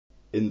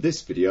In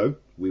this video,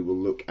 we will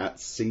look at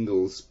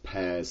singles,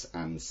 pairs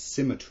and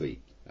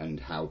symmetry and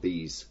how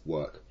these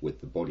work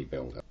with the Body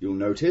Builder. You'll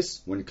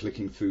notice when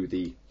clicking through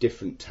the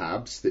different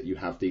tabs that you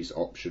have these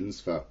options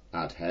for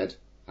add head,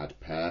 add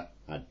pair,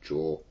 add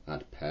jaw,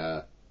 add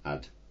pair,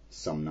 add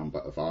some number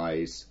of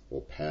eyes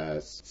or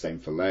pairs. Same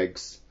for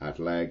legs, add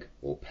leg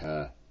or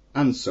pair,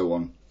 and so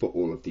on for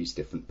all of these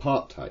different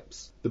part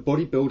types. The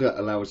Body Builder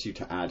allows you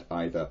to add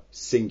either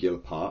singular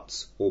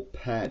parts or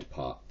paired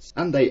parts,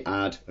 and they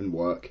add and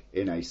work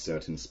in a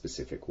certain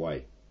specific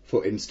way.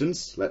 For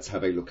instance, let's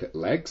have a look at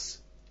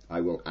legs.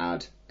 I will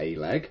add a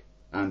leg,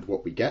 and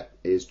what we get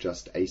is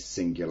just a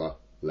singular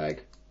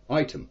leg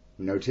item.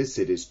 Notice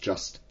it is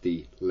just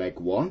the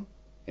leg one.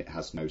 It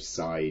has no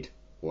side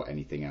or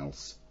anything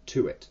else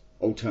to it.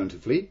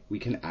 Alternatively, we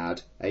can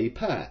add a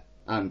pair.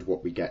 And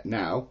what we get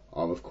now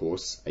are, of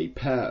course, a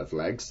pair of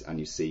legs, and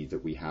you see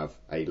that we have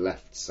a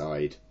left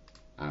side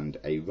and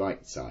a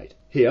right side.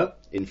 Here,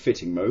 in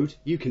fitting mode,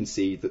 you can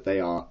see that they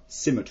are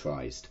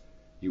symmetrized.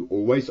 You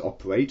always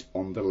operate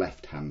on the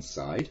left-hand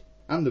side,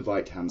 and the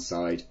right-hand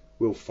side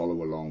will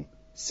follow along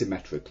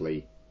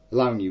symmetrically,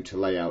 allowing you to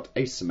lay out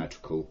a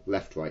symmetrical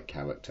left-right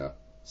character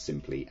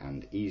simply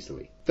and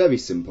easily. Very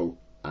simple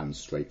and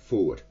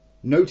straightforward.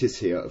 Notice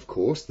here, of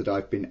course, that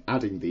I've been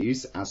adding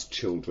these as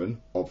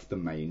children of the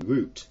main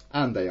root,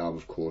 and they are,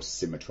 of course,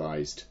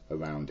 symmetrized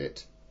around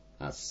it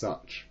as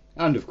such.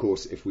 And, of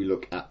course, if we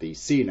look at the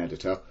scene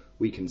editor,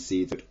 we can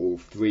see that all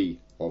three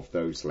of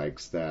those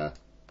legs there,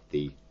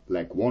 the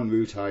leg one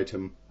root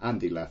item and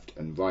the left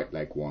and right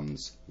leg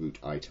one's root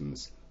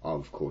items, are,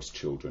 of course,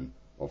 children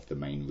of the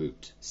main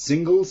root.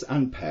 Singles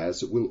and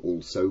pairs will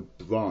also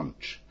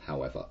branch,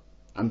 however,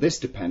 and this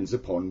depends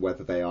upon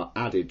whether they are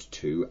added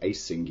to a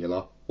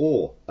singular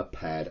or a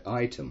paired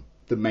item.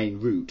 The main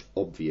root,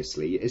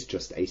 obviously, is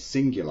just a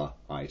singular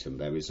item.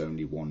 There is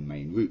only one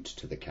main root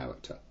to the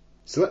character.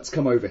 So let's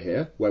come over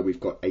here where we've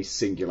got a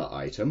singular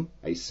item,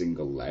 a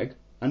single leg,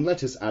 and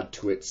let us add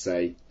to it,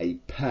 say, a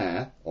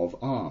pair of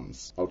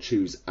arms. I'll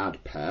choose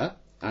add pair,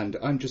 and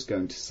I'm just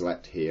going to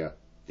select here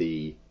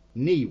the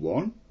knee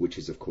one, which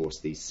is, of course,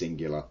 the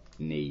singular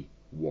knee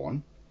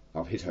one.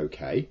 I'll hit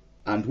OK.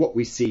 And what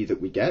we see that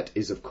we get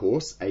is, of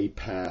course, a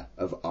pair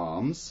of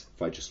arms.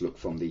 If I just look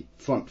from the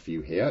front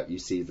view here, you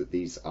see that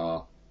these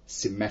are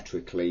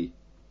symmetrically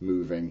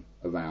moving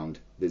around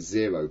the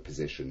 0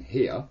 position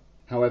here.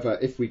 However,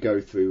 if we go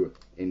through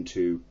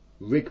into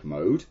rig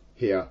mode,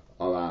 here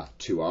are our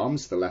two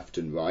arms, the left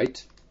and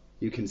right.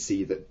 You can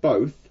see that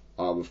both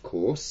are, of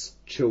course,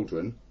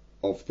 children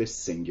of this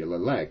singular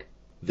leg.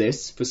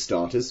 This, for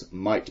starters,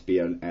 might be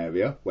an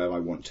area where I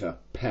want to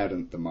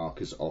parent the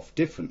markers off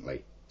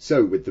differently.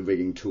 So with the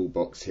rigging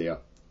toolbox here,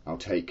 I'll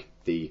take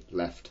the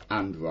left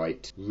and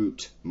right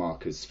root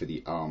markers for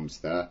the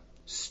arms there,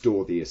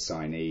 store the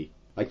assignee.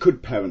 I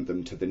could parent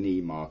them to the knee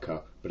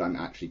marker, but I'm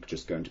actually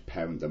just going to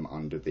parent them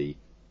under the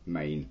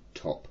main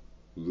top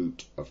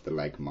root of the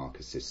leg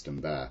marker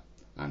system there,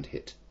 and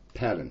hit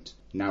parent.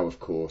 Now,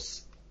 of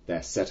course,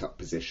 their setup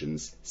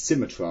positions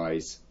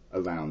symmetrize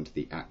around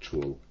the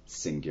actual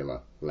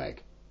singular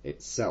leg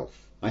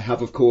itself. I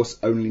have, of course,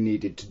 only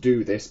needed to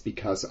do this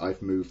because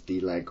I've moved the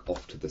leg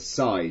off to the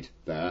side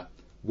there.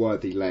 Were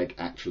the leg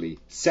actually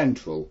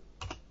central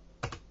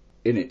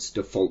in its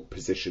default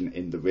position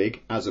in the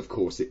rig, as of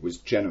course it was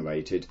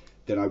generated,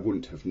 then I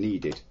wouldn't have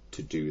needed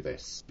to do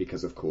this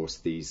because, of course,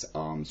 these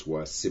arms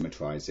were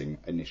symmetrizing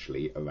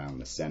initially around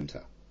the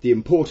center. The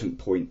important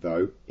point,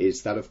 though,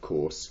 is that, of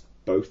course,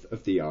 both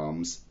of the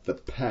arms, the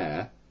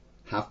pair,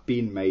 have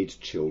been made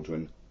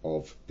children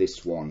of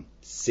this one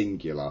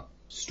singular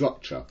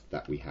structure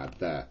that we had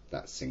there,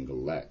 that single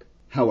leg.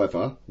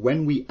 However,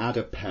 when we add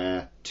a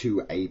pair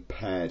to a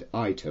paired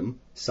item,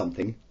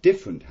 something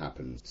different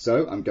happens.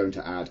 So I'm going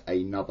to add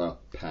another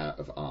pair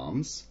of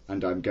arms,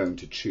 and I'm going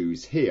to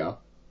choose here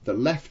the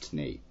left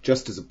knee.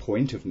 Just as a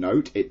point of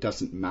note, it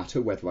doesn't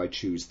matter whether I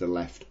choose the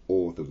left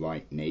or the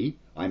right knee.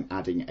 I'm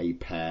adding a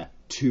pair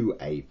to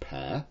a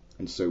pair,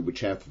 and so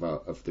whichever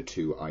of the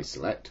two I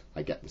select,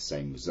 I get the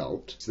same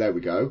result. So there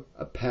we go,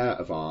 a pair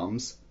of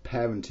arms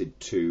parented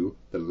to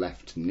the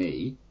left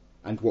knee,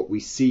 and what we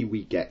see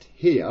we get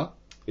here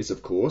is,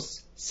 of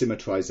course,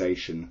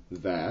 symmetrization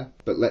there,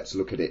 but let's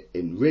look at it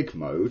in rig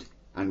mode,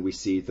 and we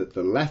see that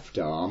the left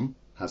arm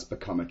has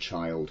become a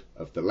child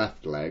of the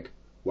left leg,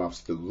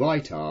 whilst the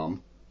right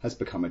arm has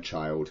become a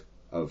child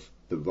of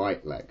the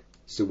right leg.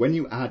 So when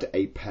you add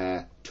a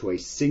pair to a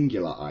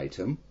singular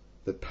item,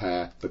 the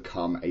pair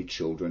become a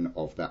children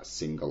of that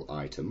single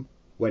item.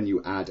 When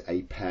you add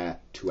a pair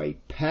to a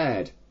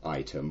paired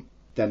item,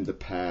 then the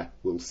pair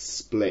will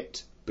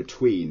split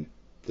between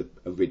the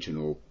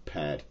original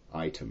paired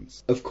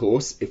items. Of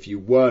course, if you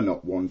were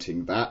not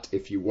wanting that,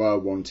 if you were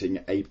wanting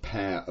a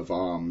pair of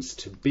arms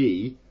to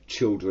be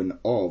children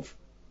of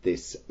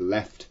this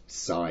left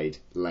side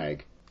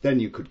leg, then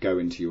you could go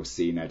into your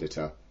scene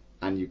editor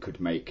and you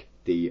could make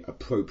the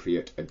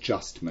appropriate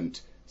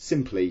adjustment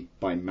simply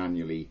by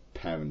manually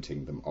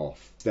parenting them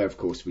off. There, of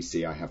course, we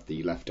see I have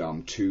the left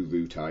arm 2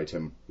 root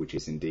item, which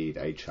is indeed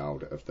a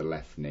child of the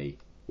left knee,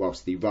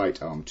 whilst the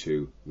right arm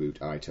 2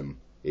 root item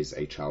is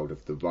a child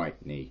of the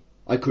right knee.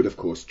 I could of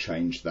course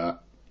change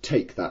that,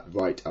 take that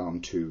right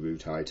arm 2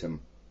 root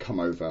item,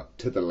 come over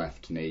to the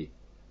left knee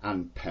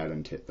and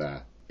parent it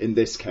there. In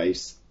this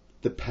case,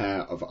 the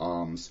pair of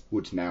arms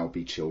would now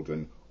be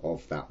children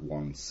of that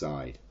one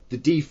side. The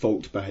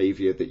default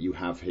behaviour that you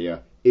have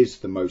here is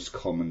the most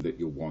common that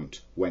you'll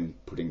want when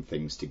putting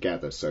things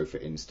together. So for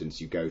instance,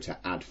 you go to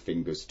add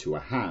fingers to a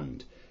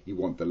hand. You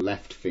want the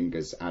left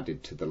fingers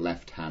added to the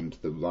left hand,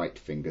 the right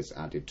fingers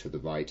added to the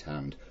right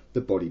hand.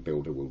 The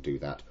bodybuilder will do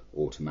that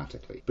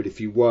automatically. But if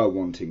you were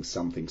wanting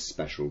something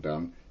special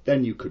done,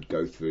 then you could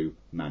go through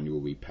manual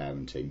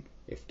reparenting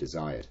if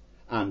desired.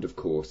 And of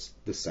course,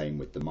 the same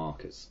with the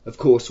markers. Of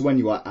course, when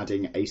you are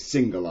adding a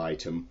single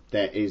item,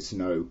 there is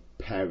no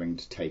pairing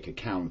to take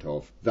account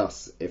of.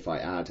 Thus, if I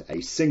add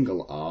a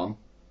single arm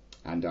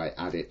and I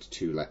add it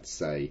to, let's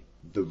say,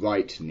 the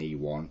right knee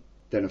one,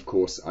 then of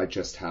course I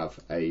just have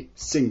a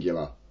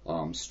singular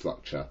arm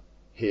structure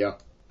here,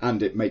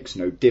 and it makes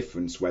no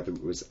difference whether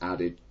it was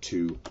added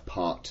to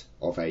part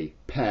of a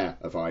pair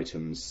of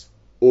items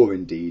or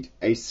indeed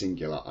a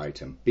singular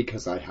item,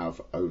 because I have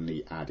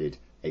only added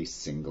a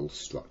single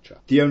structure.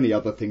 The only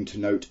other thing to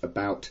note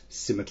about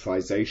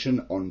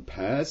symmetrisation on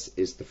pairs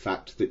is the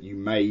fact that you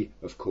may,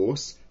 of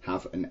course,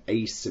 have an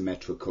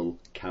asymmetrical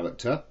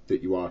character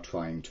that you are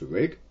trying to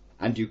rig,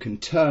 and you can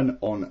turn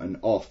on and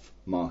off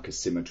marker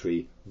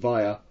symmetry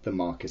via the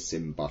marker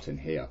sim button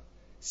here.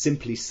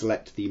 Simply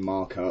select the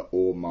marker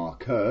or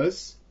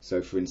markers.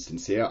 So for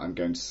instance here, I'm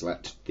going to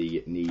select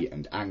the knee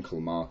and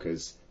ankle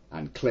markers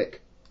and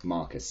click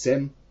marker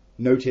sim.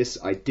 Notice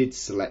I did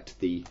select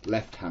the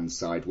left hand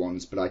side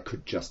ones, but I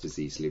could just as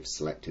easily have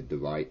selected the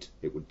right.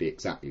 It would be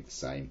exactly the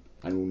same.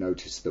 And we'll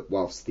notice that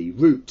whilst the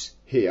root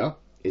here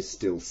is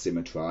still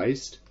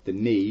symmetrised, the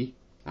knee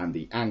and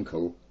the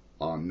ankle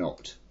are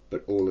not,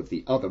 but all of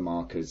the other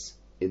markers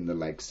in the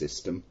leg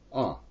system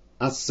are.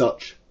 As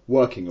such,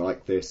 working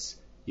like this,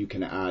 you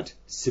can add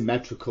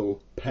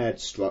symmetrical paired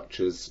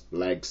structures,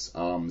 legs,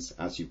 arms,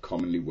 as you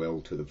commonly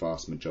will to the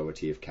vast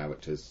majority of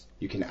characters.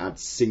 You can add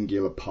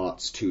singular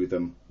parts to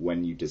them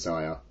when you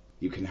desire.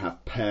 You can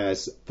have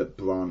pairs that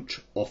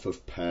branch off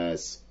of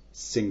pairs,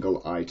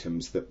 single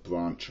items that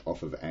branch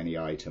off of any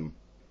item.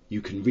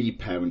 You can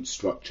reparent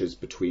structures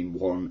between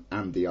one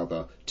and the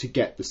other to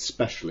get the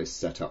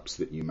specialist setups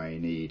that you may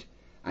need.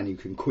 And you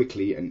can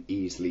quickly and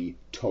easily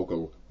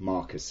toggle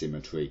marker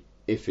symmetry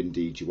if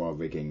indeed you are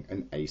rigging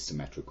an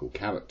asymmetrical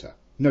character.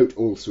 Note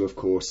also, of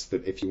course,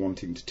 that if you're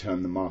wanting to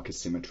turn the marker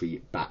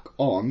symmetry back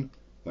on,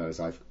 whereas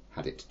I've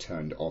had it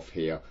turned off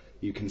here,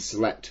 you can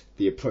select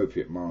the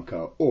appropriate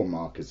marker or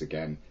markers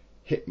again,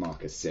 hit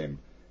marker sim,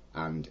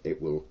 and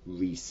it will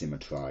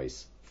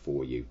resymmetrize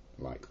for you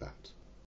like that.